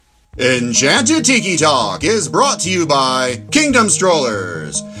Enchanted Tiki Talk is brought to you by Kingdom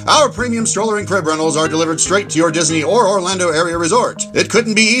Strollers. Our premium stroller and crib rentals are delivered straight to your Disney or Orlando area resort. It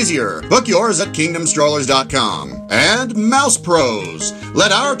couldn't be easier. Book yours at kingdomstrollers.com. And Mouse Pros.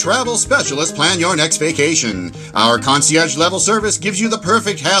 Let our travel specialist plan your next vacation. Our concierge level service gives you the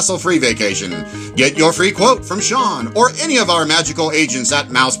perfect hassle-free vacation. Get your free quote from Sean or any of our magical agents at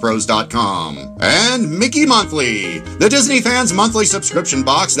mousepros.com. And Mickey Monthly, the Disney fans' monthly subscription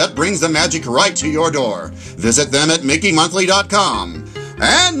box that brings the magic right to your door. Visit them at mickeymonthly.com.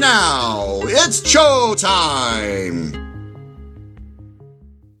 And now, it's show time!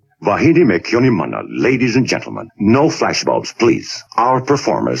 Vahidi me Kyonimana, ladies and gentlemen, no flashbulbs, please. Our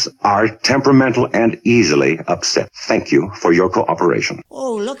performers are temperamental and easily upset. Thank you for your cooperation.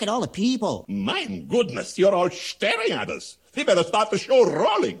 Oh, look at all the people. My goodness, you're all staring at us. We better start the show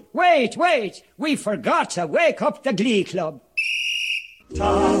rolling. Wait. We forgot to wake up the Glee Club.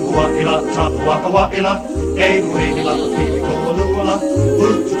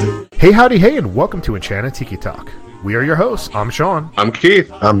 Hey, howdy, hey, and welcome to Enchanted Tiki Talk. We are your hosts. I'm Sean. I'm Keith.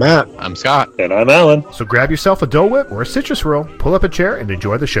 I'm Matt. I'm Scott. And I'm Alan. So grab yourself a Dole Whip or a citrus roll, pull up a chair, and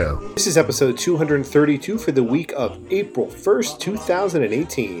enjoy the show. This is episode 232 for the week of April 1st,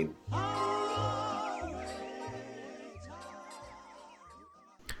 2018.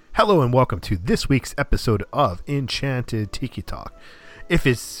 Hello and welcome to this week's episode of Enchanted Tiki Talk. If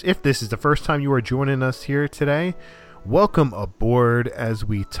this is the first time you are joining us here today, welcome aboard as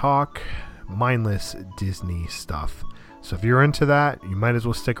we talk mindless Disney stuff. So if you're into that, you might as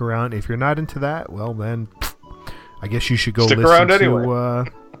well stick around. If you're not into that, well then, I guess you should go stick listen around to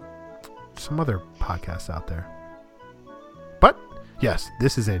anyway. Some other podcasts out there. But yes,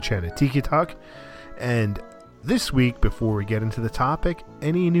 this is Enchanted Tiki Talk, and this week, before we get into the topic,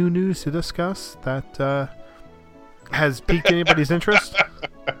 any new news to discuss that has piqued anybody's interest?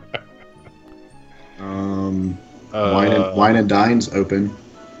 Wine and Dine's open.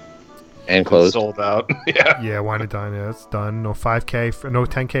 And closed. Sold out. Yeah, Wine and Dine, it's done. No 5K, no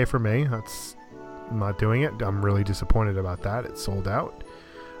 10K for me. I'm not doing it. I'm really disappointed about that. It's sold out.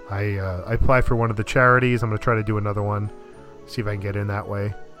 I applied for one of the charities. I'm going to try to do another one. See if I can get in that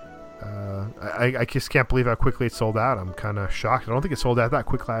way. I just can't believe how quickly it sold out. I'm kind of shocked. I don't think it sold out that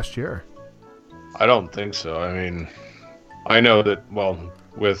quick last year. I don't think so. I mean, I know that, well,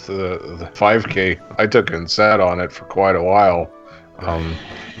 with the 5K, I took and sat on it for quite a while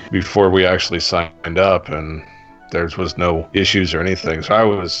before we actually signed up, and there was no issues or anything. So I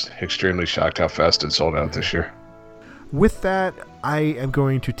was extremely shocked how fast it sold out this year. With that, I am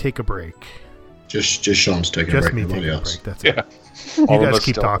going to take a break. Just Sean's taking a break. Just me taking a break. That's it. You guys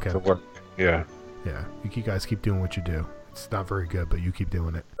keep talking. Yeah. Yeah. You guys keep doing what you do. It's not very good, but you keep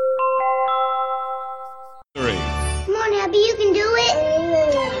doing it. Come on, Abby, you can do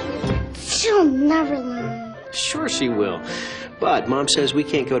it. She'll never learn. Sure she will. But Mom says we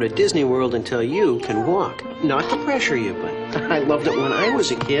can't go to Disney World until you can walk. Not to pressure you, but I loved it when I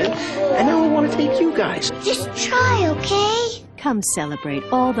was a kid, and now I want to take you guys. Just try, okay? Come celebrate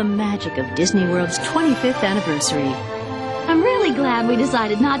all the magic of Disney World's 25th anniversary. I'm really glad we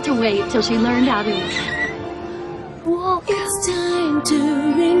decided not to wait till she learned how to walk. It's time to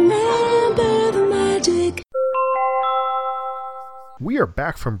remember the magic. We are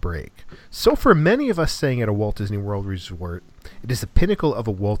back from break. So for many of us staying at a Walt Disney World resort, it is the pinnacle of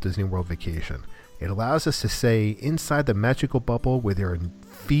a Walt Disney World vacation. It allows us to stay inside the magical bubble with your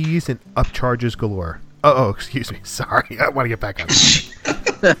fees and upcharges galore. Oh, excuse me. Sorry. I want to get back on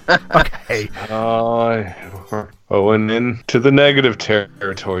Okay. Going into the negative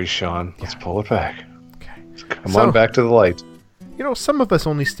territory, Sean. Let's pull it back. Okay. Come on back to the light. You know, some of us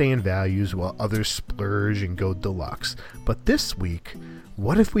only stay in values while others splurge and go deluxe. But this week,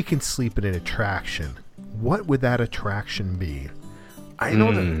 what if we can sleep in an attraction? What would that attraction be? I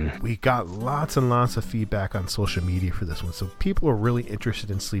know that we got lots and lots of feedback on social media for this one, so people are really interested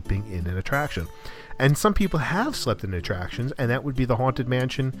in sleeping in an attraction. And some people have slept in attractions, and that would be the Haunted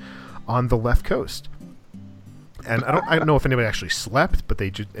Mansion on the left coast. And I don't know if anybody actually slept, but I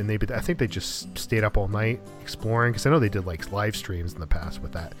think they just stayed up all night exploring, because I know they did like live streams in the past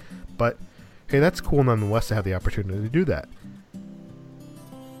with that. But hey, that's cool nonetheless to have the opportunity to do that.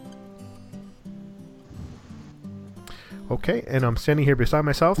 Okay, and I'm standing here beside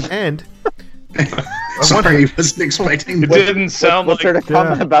myself, and sorry, I wasn't expecting. It didn't sound like. What's there to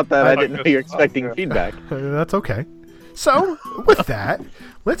comment about that? I didn't know you were expecting that. Feedback. That's okay. So, with that,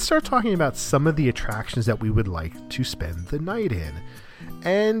 let's start talking about some of the attractions that we would like to spend the night in.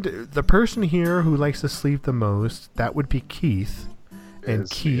 And the person here who likes to sleep the most, that would be Keith. And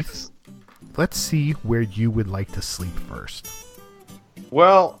Keith, let's see where you would like to sleep first.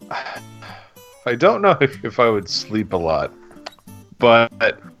 Well, I don't know if I would sleep a lot,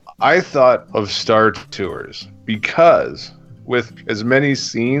 but I thought of Star Tours because with as many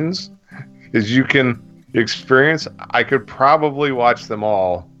scenes as you can experience, I could probably watch them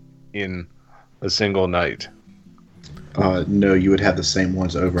all in a single night. No, you would have the same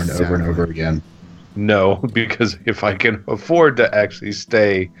ones over and over and over again. No, because if I can afford to actually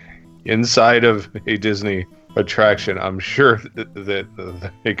stay inside of a Disney attraction, I'm sure that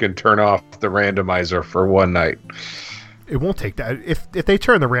they can turn off the randomizer for one night. It won't take that. If they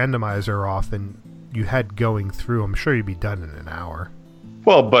turn the randomizer off and you had going through, I'm sure you'd be done in an hour.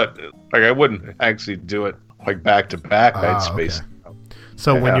 Well, but like I wouldn't actually do it like back to back. I'd space. Okay.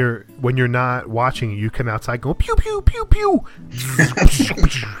 So when you're not watching, you come outside, go pew pew pew pew,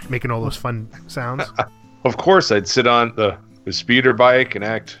 making all those fun sounds. Of course, I'd sit on the speeder bike and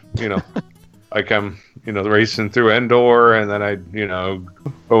act, like I'm, racing through Endor, and then I'd,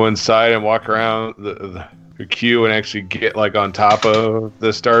 go inside and walk around the queue and actually get like on top of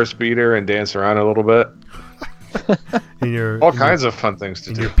the Star Speeder and dance around a little bit. All kinds of fun things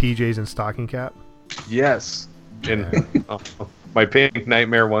to do. In your PJs and stocking cap. Yes, in my pink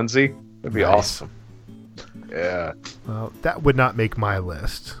nightmare onesie. That'd be awesome. Yeah. Well, that would not make my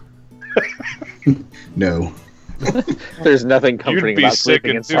list. No. There's nothing comforting about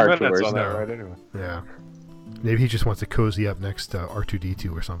sleeping in Star Tours. On that ride anyway. Yeah. Maybe he just wants to cozy up next to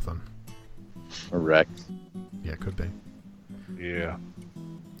R2-D2 or something. Or Rex. Yeah, could be. Yeah.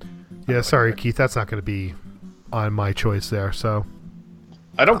 Yeah, sorry, Keith. That's not going to be on my choice there, so.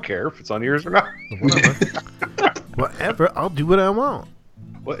 I don't care if it's on yours or not. Whatever. I'll do what I want.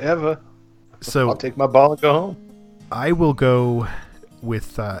 Whatever. So I'll take my ball and go home. I will go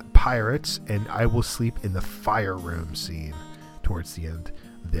with Pirates, and I will sleep in the fire room scene towards the end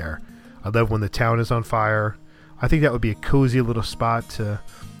there. I love when the town is on fire. I think that would be a cozy little spot to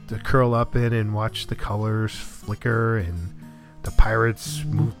curl up in and watch the colors flicker and the pirates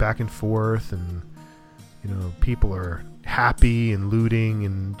move back and forth, and people are happy and looting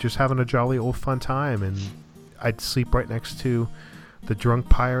and just having a jolly old fun time. And I'd sleep right next to the drunk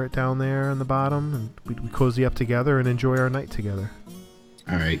pirate down there on the bottom, and we'd cozy up together and enjoy our night together.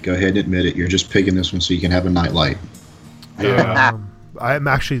 All right, go ahead and admit it. You're just picking this one so you can have a nightlight. Yeah. I'm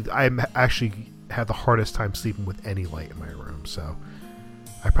actually had the hardest time sleeping with any light in my room, so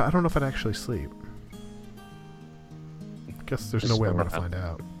I don't know if I'd actually sleep. I guess there's no way I'm going to find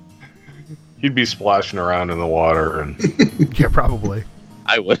out. You'd be splashing around in the water, and yeah, probably.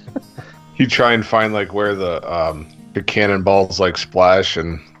 I would. You'd try and find like where the cannonballs like splash,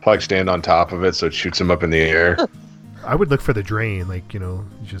 and probably stand on top of it so it shoots them up in the air. I would look for the drain, like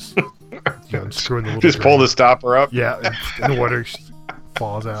just unscrewing the little just drain. Pull the stopper up. Yeah, and the water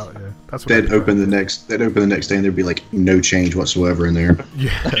falls out. Yeah, that's what they'd open the next day, and there'd be like no change whatsoever in there.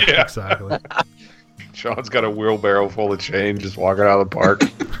 Yeah, exactly. Sean's got a wheelbarrow full of change, just walking out of the park.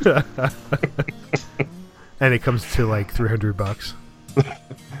 And it comes to like $300.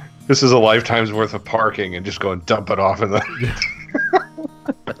 This is a lifetime's worth of parking, and just go and dump it off in the.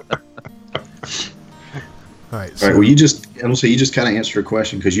 All right. All right. Well, you just kind of answered a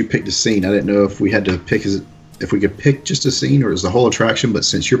question because you picked a scene. I didn't know if we had to pick if we could pick just a scene or is the whole attraction. But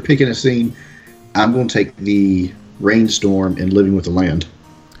since you're picking a scene, I'm going to take the rainstorm and Living with the Land.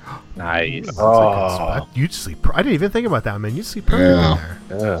 Nice. That's a good spot. You'd sleep. I didn't even think about that, man. You'd sleep perfect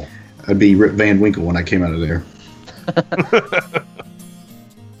in there. Yeah. I'd be Rip Van Winkle when I came out of there.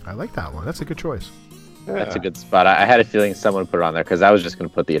 I like that one. That's a good choice. Yeah. That's a good spot. I had a feeling someone would put it on there because I was just going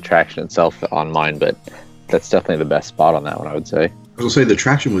to put the attraction itself on mine, but that's definitely the best spot on that one, I would say. I was going to say the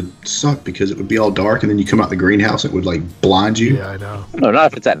attraction would suck because it would be all dark, and then you come out the greenhouse, it would like blind you. Yeah, I know. No,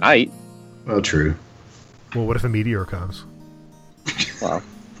 not if it's at night. Well, true. Well, what if a meteor comes? Well,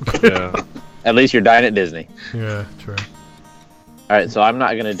 Yeah. at least you're dying at Disney. Yeah, true. All right, so I'm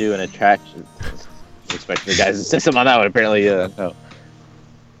not going to do an attraction. I'm expecting the guys to say something on that one. Apparently, no.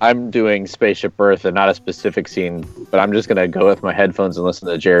 I'm doing Spaceship Earth and not a specific scene, but I'm just going to go with my headphones and listen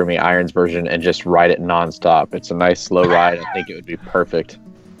to Jeremy Irons' version and just ride it nonstop. It's a nice, slow ride. I think it would be perfect.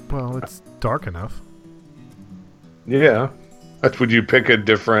 Well, it's dark enough. Yeah. Would you pick a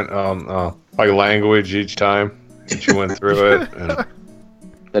different like language each time that you went through it? And...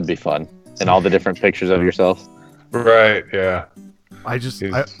 That'd be fun. And all the different pictures of yourself. Right, yeah. I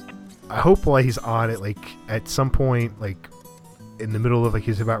hope while he's on it, like at some point, like in the middle of like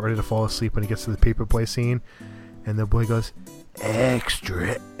he's about ready to fall asleep when he gets to the paper play scene, and the boy goes,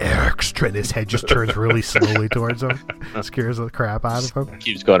 "Extra, extra," and his head just turns really slowly towards him. Scares the crap out of him.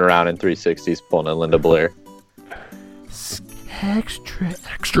 Keeps going around in 360s pulling a Linda Blair. Extra,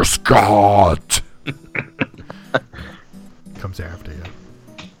 extra, Scott. Comes after you.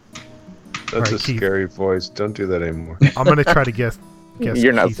 That's All right, a Keith. scary voice. Don't do that anymore. I'm gonna try to guess.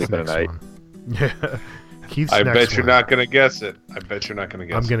 You're not Keith's sleeping next tonight. one. Yeah, Keith's I next bet you're one. not gonna guess it. I bet you're not gonna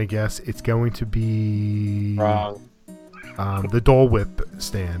guess. I'm gonna guess it's going to be Wrong. The Dole Whip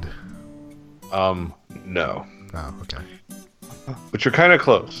stand. No. Oh, okay. But you're kind of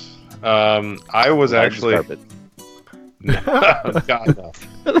close. I was actually. Carpet. God, no.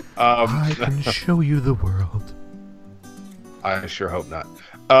 I can show you the world. I sure hope not.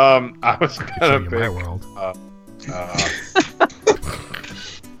 I was Show gonna you pick. my world.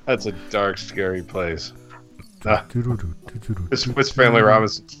 That's a dark, scary place. Doo-doo-doo-doo-doo-doo. Swiss Family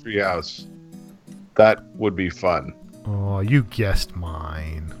Robinson's Treehouse. That would be fun. Oh, you guessed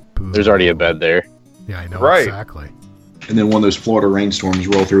mine. Boo. There's already a bed there. Yeah, I know Right. exactly. And then one of those Florida rainstorms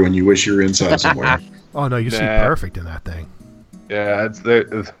roll through and you wish you were inside somewhere. Oh no, you sleep Nah. perfect in that thing. Yeah,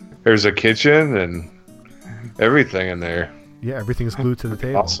 there's a kitchen and everything in there. Yeah, everything's glued to the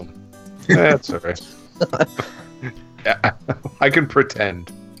table. Awesome. That's all right. Yeah, I can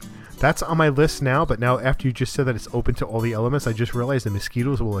pretend. That's on my list now, but now after you just said that it's open to all the elements, I just realized the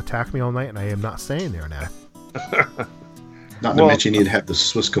mosquitoes will attack me all night, and I am not staying there now. Not to mention you'd have the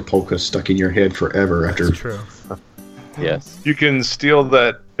Swiss Kapolka stuck in your head forever after. That's true. Yes. You can steal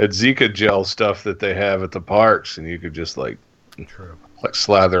that Zika gel stuff that they have at the parks, and you could just like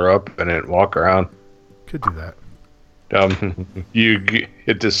slather up in it and walk around. Could do that. You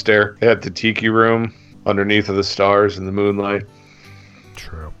get to stare at the tiki room underneath of the stars in the moonlight.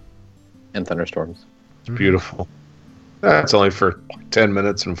 True. And thunderstorms. It's beautiful. That's only for 10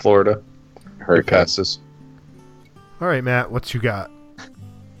 minutes in Florida. It passes. All right, Matt, what you got?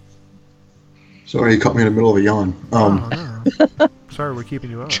 Sorry, you caught me in the middle of a yawn. Sorry, we're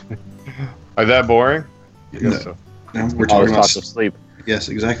keeping you up. Are that boring? I No. guess so. No, we're talking about sleep. Yes,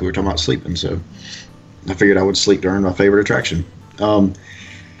 exactly. We're talking about sleeping, so I figured I would sleep during my favorite attraction.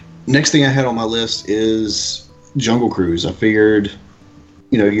 Next thing I had on my list is Jungle Cruise. I figured,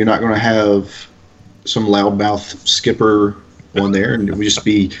 you're not going to have some loudmouth skipper on there, and it would just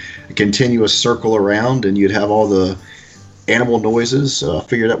be a continuous circle around, and you'd have all the animal noises. So I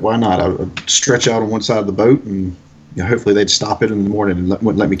figured that why not? I would stretch out on one side of the boat, and hopefully they'd stop it in the morning and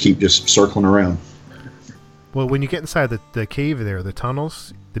wouldn't let me keep just circling around. Well, when you get inside the cave there, the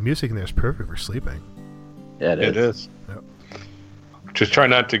tunnels, the music in there is perfect for sleeping. Yeah, It is. Yep. Just try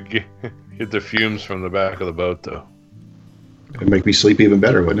not to hit the fumes from the back of the boat, though. It'd make me sleep even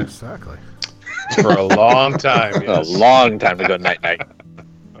better, wouldn't it? Exactly. For a long time. Yes. A long time to go night-night.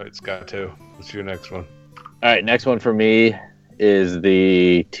 All right, Scott, too. What's your next one? All right, next one for me is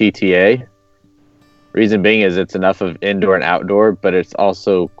the TTA. Reason being is it's enough of indoor and outdoor, but it's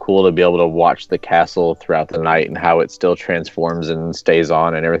also cool to be able to watch the castle throughout the night and how it still transforms and stays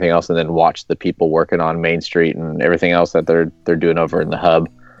on and everything else, and then watch the people working on Main Street and everything else that they're doing over in the hub.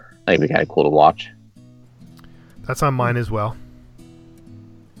 I think it'd be kind of cool to watch. That's on mine as well.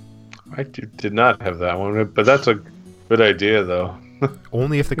 I did not have that one, but that's a good idea, though.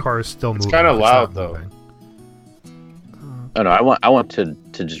 Only if the car is still moving. It's kind of If loud, not though. moving. Oh no, I want to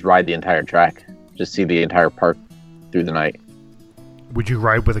just ride the entire track, just see the entire park through the night. Would you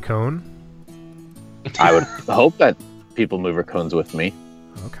ride with a cone? I would hope that people move their cones with me.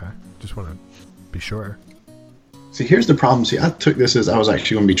 Okay. Just want to be sure. See, here's the problem. See, I took this as I was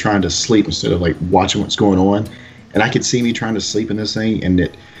actually going to be trying to sleep instead of like watching what's going on, and I could see me trying to sleep in this thing, and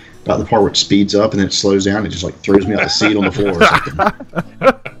it about the part where it speeds up and then it slows down, it just like throws me out the seat on the floor or something.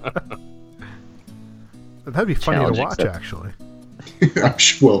 That'd be funny to Challenge watch, accepted. actually. I'm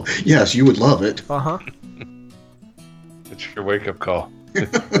sure, well, yes, you would love it. Uh-huh. It's your wake-up call in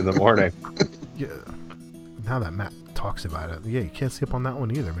the morning. Yeah. Now that Matt talks about it, yeah, you can't sleep on that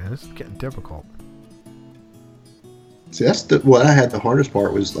one either, man. This is getting difficult. See, that's what I had the hardest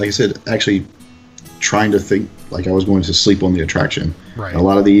part was, like I said, actually trying to think like I was going to sleep on the attraction. Right. A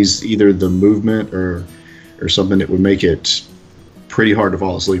lot of these, either the movement or something that would make it pretty hard to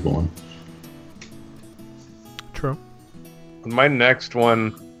fall asleep on. True. My next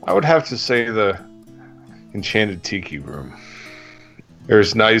one, I would have to say the Enchanted Tiki Room.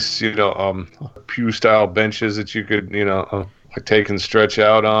 There's nice, pew-style benches that you could, like take and stretch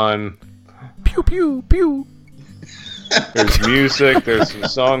out on. Pew, pew, pew. There's music. There's some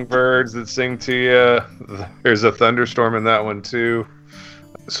songbirds that sing to you. There's a thunderstorm in that one, too.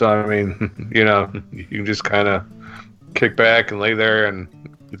 So, I mean, you can just kind of kick back and lay there and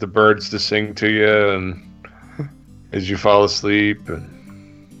get the birds to sing to you and as you fall asleep. And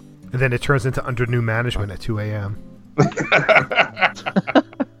then it turns into under new management at 2 a.m.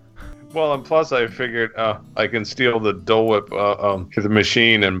 Well, and plus I figured I can steal the Dole Whip the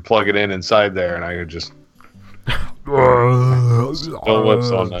machine and plug it in inside there, and I could just Still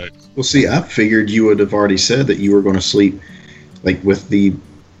whips all night. Well, see, I figured you would have already said that you were going to sleep, like with the,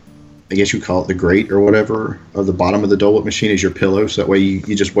 I guess you call it the grate or whatever, of the bottom of the Dole Whip machine as your pillow. So that way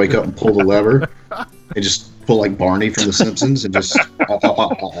you just wake up and pull the lever and just pull like Barney from The Simpsons and just.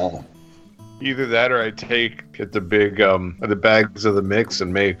 Either that, or I take the big the bags of the mix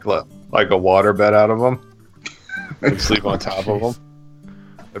and make like a water bed out of them and sleep on top of them.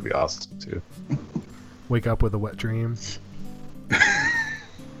 That'd be awesome too. Wake up with a wet dream.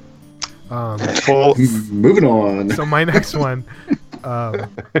 Moving on. So my next one.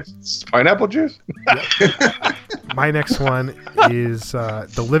 Pineapple juice? My next one is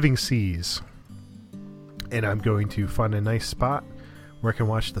The Living Seas. And I'm going to find a nice spot where I can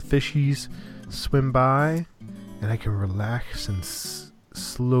watch the fishies swim by. And I can relax and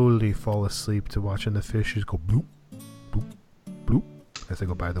slowly fall asleep to watching the fishes go bloop, bloop, bloop as they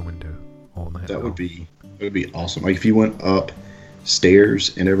go by the window all night. That would be awesome. Like if you went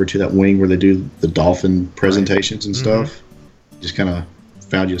upstairs and over to that wing where they do the dolphin presentations and stuff, just kind of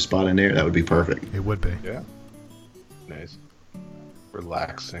found you a spot in there, that would be perfect. It would be. Yeah. Nice.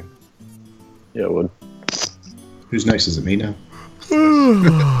 Relaxing. Yeah, it would. Who's next? Is it me now?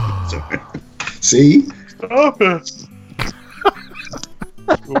 Sorry. See? Stop it.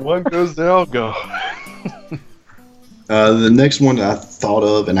 When one goes, they all go. The next one I thought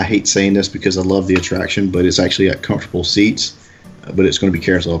of, and I hate saying this because I love the attraction, but it's actually at comfortable seats, but it's going to be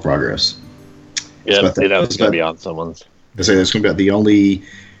Carousel of Progress. Yeah, that was going to be on someone's. I say that's going to be the only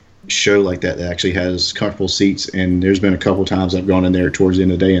show like that actually has comfortable seats, and there's been a couple times I've gone in there towards the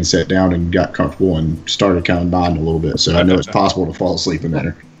end of the day and sat down and got comfortable and started kind of nodding a little bit, so I know it's possible to fall asleep in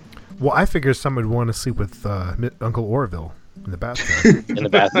there. Well, I figured someone would want to sleep with Uncle Orville in the bathtub. In the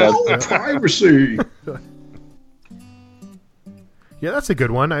bathtub? Privacy! Yeah, that's a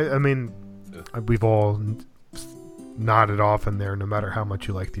good one. I mean, we've all nodded off in there no matter how much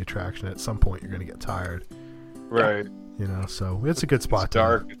you like the attraction. At some point, you're going to get tired. Right. You know, so it's a good spot it's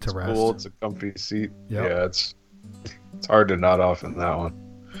dark, to it's rest. Cool, it's a comfy seat. Yep. Yeah, it's hard to nod off in that one.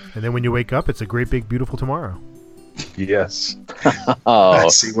 And then when you wake up, it's a great big beautiful tomorrow. Yes. Oh. I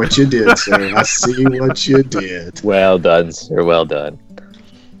see what you did, sir. I see what you did. Well done, sir. Well done.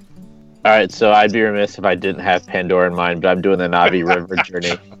 All right, so I'd be remiss if I didn't have Pandora in mind, but I'm doing the Navi River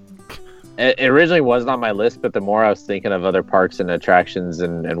journey. It originally wasn't on my list, but the more I was thinking of other parks and attractions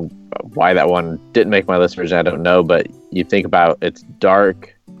and why that one didn't make my list originally, I don't know. But you think about it's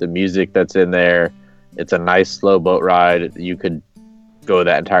dark, the music that's in there, it's a nice slow boat ride. You could go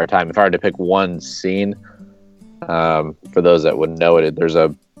that entire time. If I were to pick one scene, for those that wouldn't know it, there's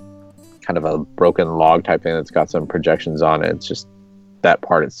a kind of a broken log type thing that's got some projections on it. It's just that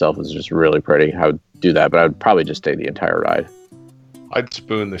part itself is just really pretty. I would do that, but I would probably just stay the entire ride. I'd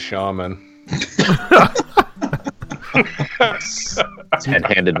spoon the shaman.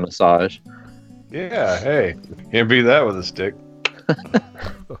 10-handed massage. Yeah, hey. Can't beat that with a stick.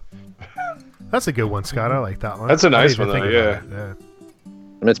 That's a good one, Scott. I like that one. That's a nice I didn't one, even though, think about it.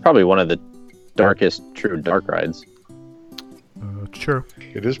 And it's probably one of the darkest true dark rides. True.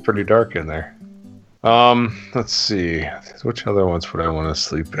 It is pretty dark in there. Let's see. Which other ones would I want to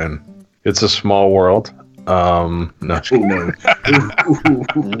sleep in? It's a Small World. No.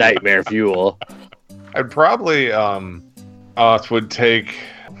 Nightmare fuel. I'd probably would take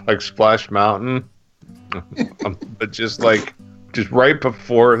like Splash Mountain, but just right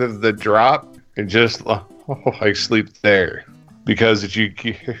before the drop, and just like sleep there, because if you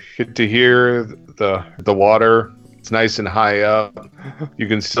get to hear the water, it's nice and high up. You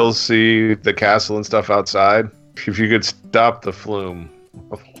can still see the castle and stuff outside. If you could stop the flume,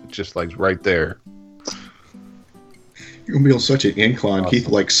 just like right there. You're going to be on such an incline, Keith,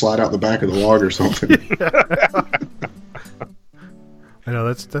 like slide out the back of the log or something. I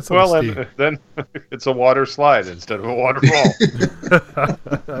know, that's well, then it's a water slide instead of a waterfall.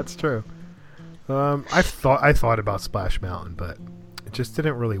 That's true. I thought about Splash Mountain, but it just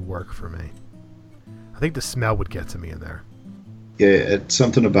didn't really work for me. I think the smell would get to me in there. Yeah, it's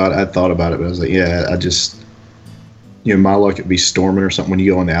something about it. I thought about it, but I was like, yeah, I just, my luck, it'd be storming or something when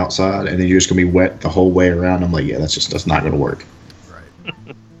you go on the outside, and then you're just going to be wet the whole way around. I'm like, yeah, that's not going to work.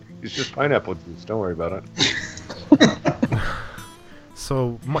 Right. It's just pineapple juice. Don't worry about it.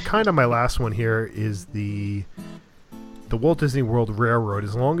 So, my last one here is the Walt Disney World Railroad.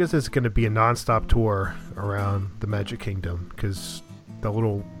 As long as it's going to be a nonstop tour around the Magic Kingdom, because the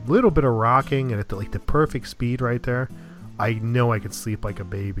little bit of rocking and at the perfect speed right there, I know I could sleep like a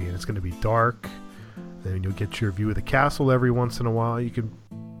baby. And it's going to be dark. Then you'll get your view of the castle every once in a while. You can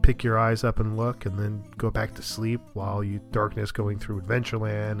pick your eyes up and look, and then go back to sleep while darkness going through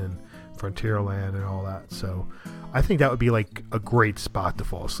Adventureland and Frontierland and all that. So I think that would be like a great spot to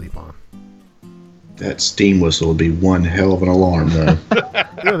fall asleep on. That steam whistle would be one hell of an alarm, though.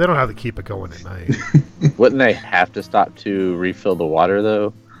 Yeah, they don't have to keep it going at night. Wouldn't they have to stop to refill the water,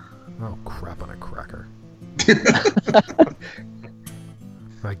 though? Oh, crap on a cracker.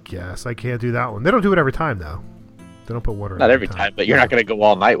 I guess. I can't do that one. They don't do it every time, though. They don't put water in Not every time, but you're not going to go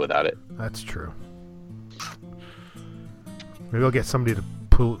all night without it. That's true. Maybe I'll get somebody to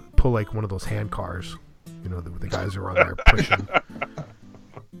pull like one of those hand cars. You know, the guys who are on there pushing.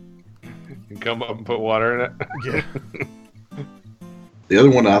 You come up and put water in it? Yeah. The other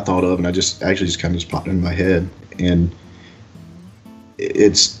one I thought of, and I just kind of popped in my head, and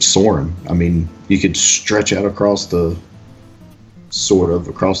it's soaring. I mean, you could stretch out across the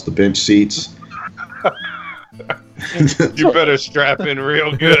bench seats. You better strap in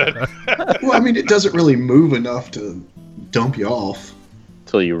real good. Well, I mean, it doesn't really move enough to dump you off.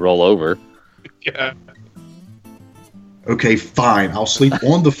 Until you roll over. Yeah. Okay, fine. I'll sleep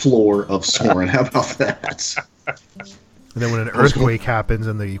on the floor of Soarin'. How about that? And then when an earthquake happens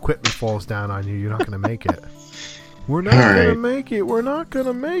and the equipment falls down on you, you're not going to make it. We're not going to make it. We're not going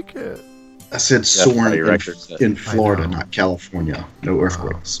to make it. I said Soarin' in Florida, not California. No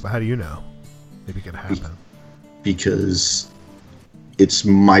earthquakes. But how do you know? Maybe it could happen. Because it's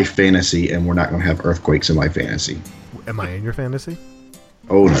my fantasy, and we're not going to have earthquakes in my fantasy. Am I in your fantasy?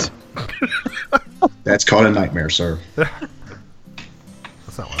 Oh, no. That's called a nightmare, sir.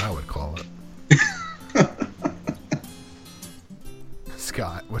 That's not what I would call it.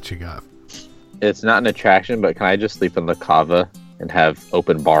 Scott, what you got? It's not an attraction, but can I just sleep in the Cava and have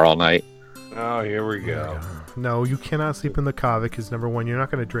open bar all night? Oh, here we go. No, you cannot sleep in the Cava because, number one, you're not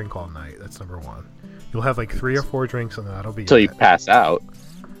going to drink all night. That's number one. You'll have like 3 or 4 drinks and that'll be Until you pass out.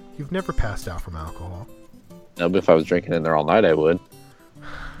 You've never passed out from alcohol. No, but if I was drinking in there all night, I would.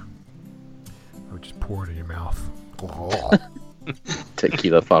 I would just pour it in your mouth.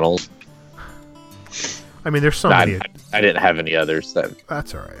 Tequila funnels. I mean, there's so many. I didn't have any others.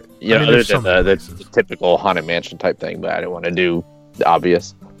 That's all right. You know, other than the typical Haunted Mansion type thing, but I didn't want to do the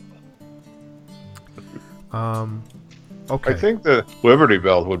obvious. Okay. I think the Liberty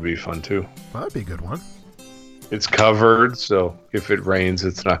Bell would be fun too. Well, that'd be a good one. It's covered, so if it rains,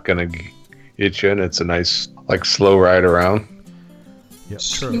 it's not going to hit you, and it's a nice, like, slow ride around. Yep,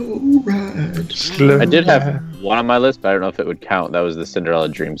 slow ride. I did have one on my list, but I don't know if it would count. That was the Cinderella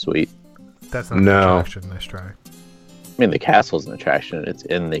Dream Suite. That's not an attraction. Nice try. I mean, the castle's an attraction. It's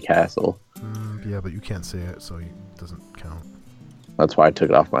in the castle. Yeah, but you can't see it, so it doesn't count. That's why I took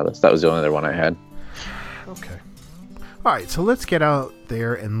it off my list. That was the only other one I had. Okay. All right, so let's get out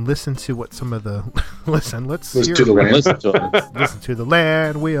there and listen to what some of the listen to the land. Listen to the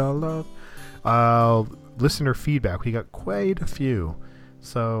land we all love. Listener feedback. We got quite a few,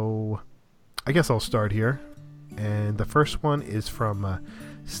 so I guess I'll start here. And the first one is from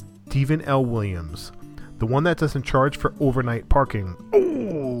Stephen L. Williams, the one that doesn't charge for overnight parking.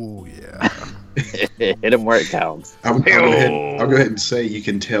 Oh yeah. Hit him where it counts. I'll go ahead and say you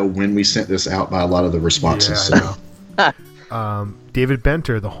can tell when we sent this out by a lot of the responses. Yeah, David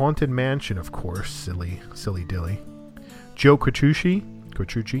Benter, the Haunted Mansion, of course. Silly dilly. Joe Quattrucci.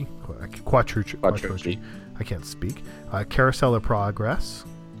 I can't speak. Carousel of Progress.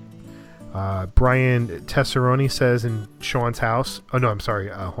 Brian Tesseroni says in Sean's house. Oh no, I'm sorry.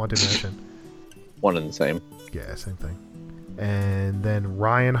 Haunted Mansion. One and the same. Yeah, same thing. And then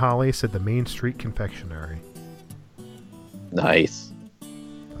Ryan Holly said the Main Street Confectionery. Nice.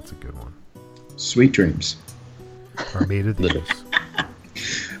 That's a good one. Sweet dreams. Are made of these.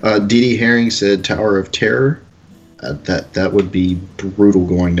 Dee Dee Herring said Tower of Terror. That would be brutal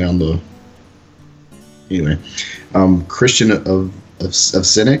going down the. Anyway, Christian of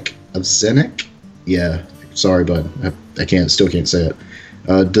Zenick. Yeah, sorry, but I still can't say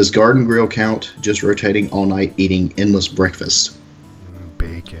it. Does Garden Grill count? Just rotating all night, eating endless breakfast.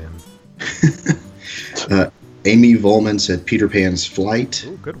 Bacon. Amy Volman said Peter Pan's Flight.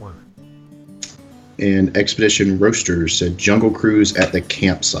 Ooh, good one. And Expedition Roasters said Jungle Cruise at the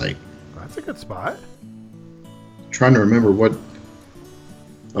campsite. That's a good spot. Trying to remember what.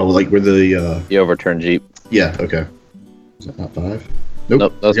 Oh, like where the overturned Jeep. Yeah. Okay. Is that not 5?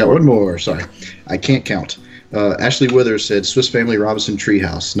 Nope. I got one more. Sorry, I can't count. Ashley Withers said Swiss Family Robinson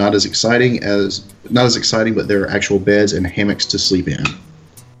Treehouse. Not as exciting, but there are actual beds and hammocks to sleep in.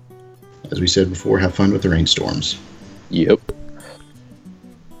 As we said before, have fun with the rainstorms. Yep.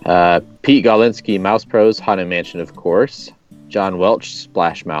 Pete Golinski, Mouse Pros, Haunted Mansion, of course. John Welch,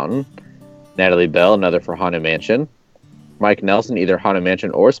 Splash Mountain. Natalie Bell, another for Haunted Mansion. Mike Nelson, either Haunted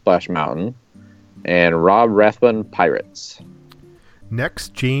Mansion or Splash Mountain. And Rob Rathbun, Pirates.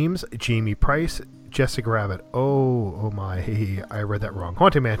 Next, Jamie Price, Jessica Rabbit. Oh my, I read that wrong.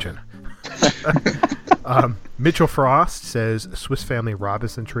 Haunted Mansion. Mitchell Frost says Swiss Family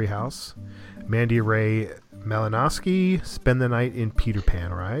Robinson Treehouse. Mandy Ray Malinowski, Spend the Night in Peter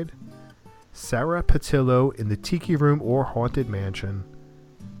Pan Ride. Sarah Patillo in the Tiki Room or Haunted Mansion.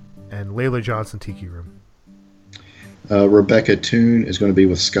 And Layla Johnson, Tiki Room. Rebecca Toone is going to be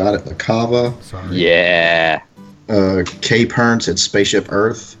with Scott at La Cava. Sorry. Yeah. Kay Pern said Spaceship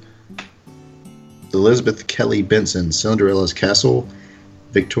Earth. Elizabeth Kelly Benson, Cinderella's Castle.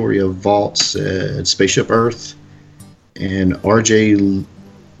 Victoria Vault said Spaceship Earth. And RJ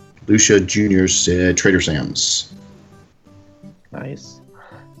Lucia Jr. said Trader Sam's. Nice.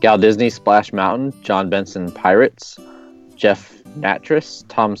 Gal Disney, Splash Mountain. John Benson, Pirates. Jeff Natras,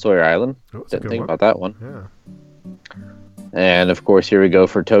 Tom Sawyer Island. Didn't think about that one. Yeah. And of course, here we go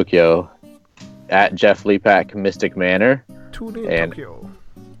for Tokyo. At Jeff Leapak, Mystic Manor. And Tokyo.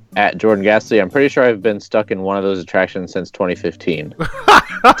 At Jordan Gasly, I'm pretty sure I've been stuck in one of those attractions since 2015.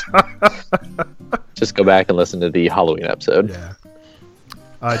 Just go back and listen to the Halloween episode.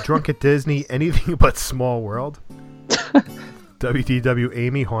 Yeah. Drunk at Disney, Anything But Small World. WDW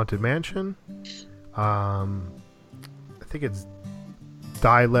Amy, Haunted Mansion. I think it's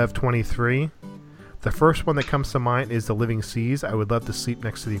Dilev 23. The first one that comes to mind is The Living Seas. I would love to sleep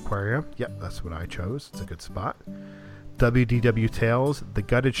next to the aquarium. Yep, that's what I chose. It's a good spot. WDW Tales, The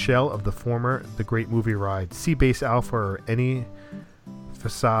Gutted Shell of the Former The Great Movie Ride. Sea Base Alpha or any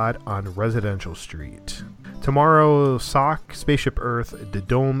facade on Residential Street. Tomorrow, Sock, Spaceship Earth, The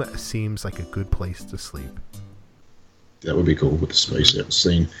Dome seems like a good place to sleep. That would be cool with the spaceship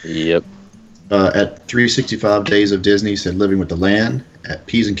scene. Yep. At 365 Days of Disney said Living with the Land. At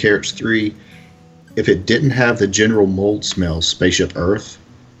Peas and Carrots 3, if it didn't have the General Mold smell, Spaceship Earth.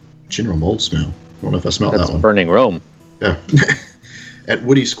 General Mold smell? I don't know if I smelled that one. Burning Rome. Yeah. At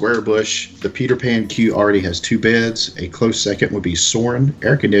Woody Squarebush, the Peter Pan queue already has 2 beds. A close second would be Soarin',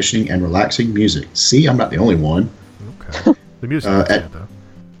 air conditioning, and relaxing music. See, I'm not the only one. Okay. The music is good, though.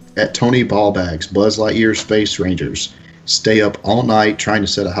 At Tony Ballbags, Buzz Lightyear Space Rangers. Stay up all night trying to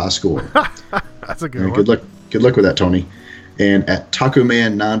set a high score. That's a good one. Good luck with that, Tony. And at Taco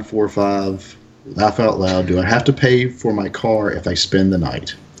Man 945, laugh out loud. Do I have to pay for my car if I spend the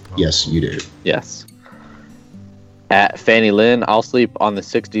night? Oh. Yes, you do. Yes. At Fanny Lynn, I'll sleep on the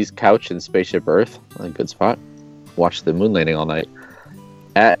 60s couch in Spaceship Earth. A good spot. Watch the moon landing all night.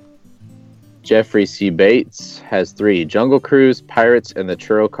 At Jeffrey C. Bates has 3. Jungle Cruise, Pirates, and the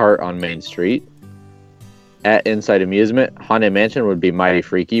Churro Cart on Main Street. At Inside Amusement, Haunted Mansion would be mighty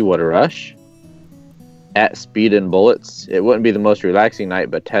freaky. What a rush. At Speed and Bullets, it wouldn't be the most relaxing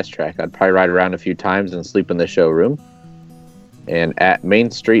night, but Test Track. I'd probably ride around a few times and sleep in the showroom. And at Main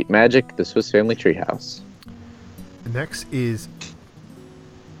Street Magic, the Swiss Family Treehouse. Next is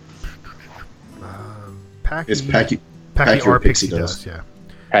Packy. It's Packy or Pixie Dust. Yeah.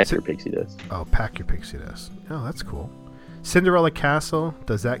 Pack Your Pixie Dust. Oh, Pack Your Pixie Dust. Oh, that's cool. Cinderella Castle.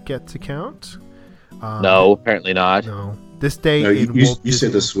 Does that get to count? No, apparently not. No. This day in you Walt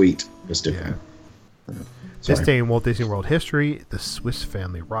said the suite. That's different. Yeah. This day in Walt Disney World history, the Swiss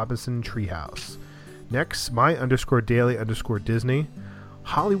Family Robinson Treehouse. Next, my_daily_Disney.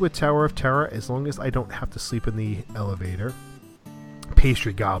 Hollywood Tower of Terror, as long as I don't have to sleep in the elevator.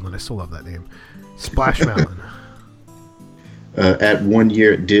 Pastry Goblin, I still love that name. Splash Mountain. At 1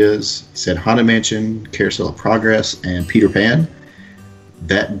 year at Diz, he said Haunted Mansion, Carousel of Progress, and Peter Pan.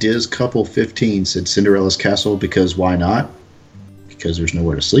 That Diz couple 15 said Cinderella's Castle because why not? Because there's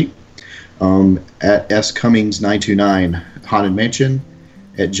nowhere to sleep. At S. Cummings 929, Haunted Mansion.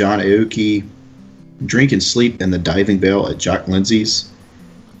 At John Aoki, Drink and Sleep in the Diving Bell at Jock Lindsay's.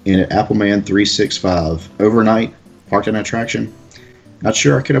 And at Appleman 365, overnight, parked an attraction. Not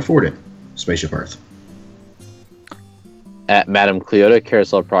sure I can afford it. Spaceship Earth. At Madame Cleota,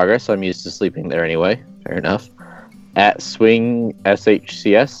 Carousel of Progress, I'm used to sleeping there anyway. Fair enough. At Swing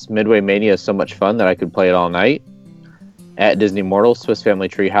SHCS, Midway Mania is so much fun that I could play it all night. At Disney Mortal, Swiss Family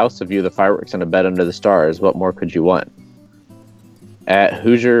Treehouse, a view of the fireworks and a bed under the stars. What more could you want? At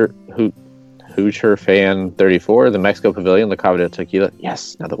Hoosier Fan 34, the Mexico Pavilion, La Cava de Tequila.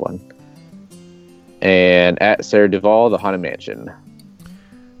 Yes, another one. And at Sarah Duvall, the Haunted Mansion.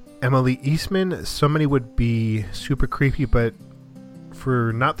 Emily Eastman, somebody would be super creepy, but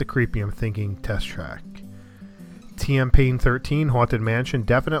for not the creepy, I'm thinking Test Track. TM Payne 13, Haunted Mansion,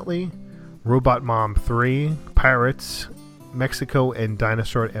 definitely. Robot Mom 3, Pirates, Mexico, and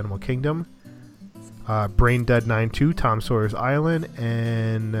Dinosaur at Animal Kingdom. Brain Dead 92, Tom Sawyer's Island,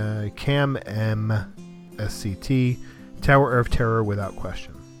 and Cam M SCT, Tower of Terror without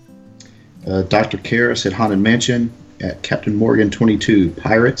question. Dr. Kara said Haunted Mansion, at Captain Morgan 22.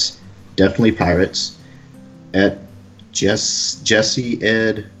 Pirates, definitely Pirates. At Jesse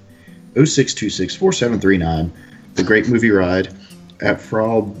Ed 06264739. The Great Movie Ride at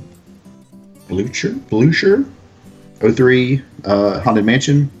Frau Blucher 03 Haunted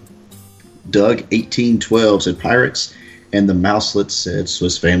Mansion. Doug 1812 said Pirates, and the Mouselets said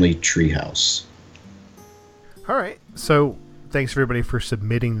Swiss Family Treehouse. All right, so thanks everybody for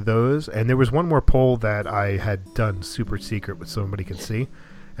submitting those. And there was one more poll that I had done super secret, but somebody could see,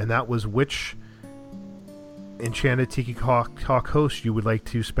 and that was which Enchanted Tiki Talk host you would like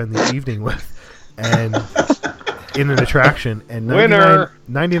to spend the evening with, and in an attraction. And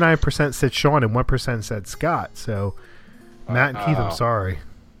 99% said Sean, and 1% said Scott. So Matt and Keith, I'm sorry.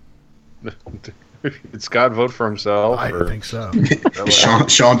 Did Scott vote for himself? I think so.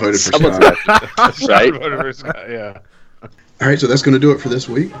 Sean voted for Scott. Sean voted for Scott, yeah. All right, so that's going to do it for this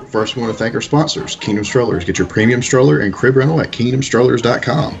week. First, we want to thank our sponsors, Kingdom Strollers. Get your premium stroller and crib rental at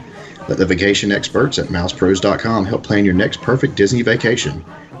kingdomstrollers.com. Let the vacation experts at mousepros.com help plan your next perfect Disney vacation.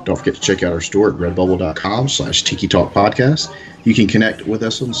 Don't forget to check out our store at redbubble.com/Tiki Talk Podcast. You can connect with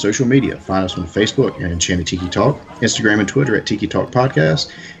us on social media. Find us on Facebook at Enchanted Tiki Talk, Instagram and Twitter at Tiki Talk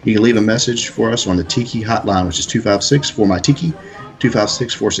Podcast. You can leave a message for us on the Tiki hotline, which is 256-4MY-TIKI,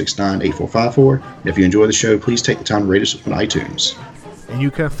 256-469-8454. And if you enjoy the show, please take the time to rate us on iTunes. And you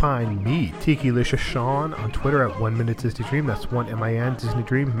can find me, Tiki-licious Sean, on Twitter at 1 Minute Disney Dream. That's 1MIN Disney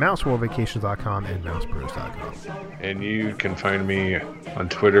Dream, MouseWorldVacations.com, and MousePros.com. And you can find me on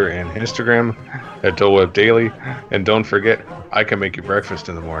Twitter and Instagram at Dole Whip Daily. And don't forget, I can make you breakfast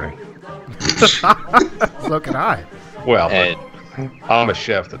in the morning. So can I. Well, I'm a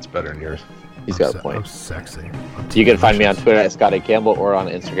chef that's better than yours. He's got a point. I'm sexy. You can find me on Twitter at Scotty Campbell or on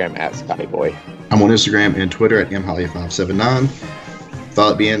Instagram at ScottyBoy. I'm on Instagram and Twitter at mholly579.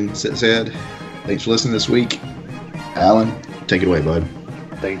 Thought being said, thanks for listening this week. Alan, take it away, bud.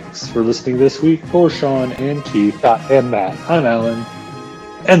 Thanks for listening this week for Sean and Keith, Scott and Matt. I'm Alan,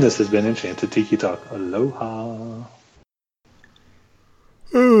 and this has been Enchanted Tiki Talk. Aloha.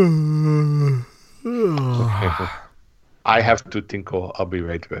 I have to tinkle. I'll be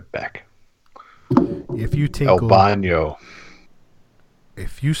right back. If you tinkle, El baño.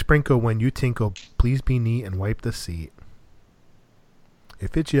 If you sprinkle when you tinkle, please be neat and wipe the seat.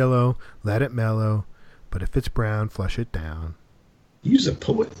 If it's yellow, let it mellow. But if it's brown, flush it down. You's a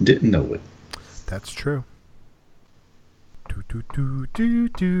poet and didn't know it. That's true. It's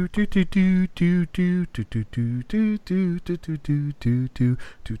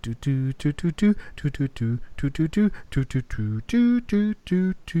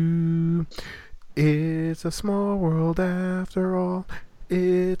a small world after all.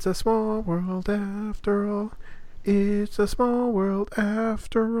 It's a small world after all. It's a small world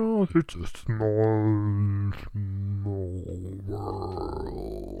after all. It's a small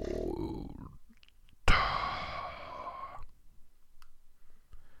world.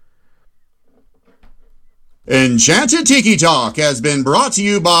 Enchanted Tiki Talk has been brought to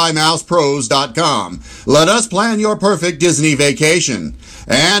you by MousePros.com. Let us plan your perfect Disney vacation.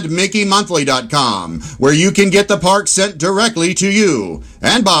 And MickeyMonthly.com, where you can get the park sent directly to you.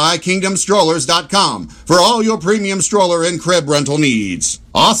 And by KingdomStrollers.com for all your premium stroller and crib rental needs.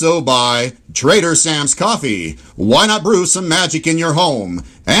 Also by Trader Sam's Coffee. Why not brew some magic in your home?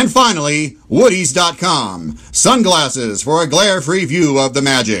 And finally, Woodies.com. Sunglasses for a glare-free view of the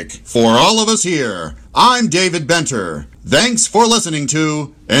magic. For all of us here, I'm David Benter. Thanks for listening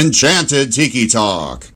to Enchanted Tiki Talk.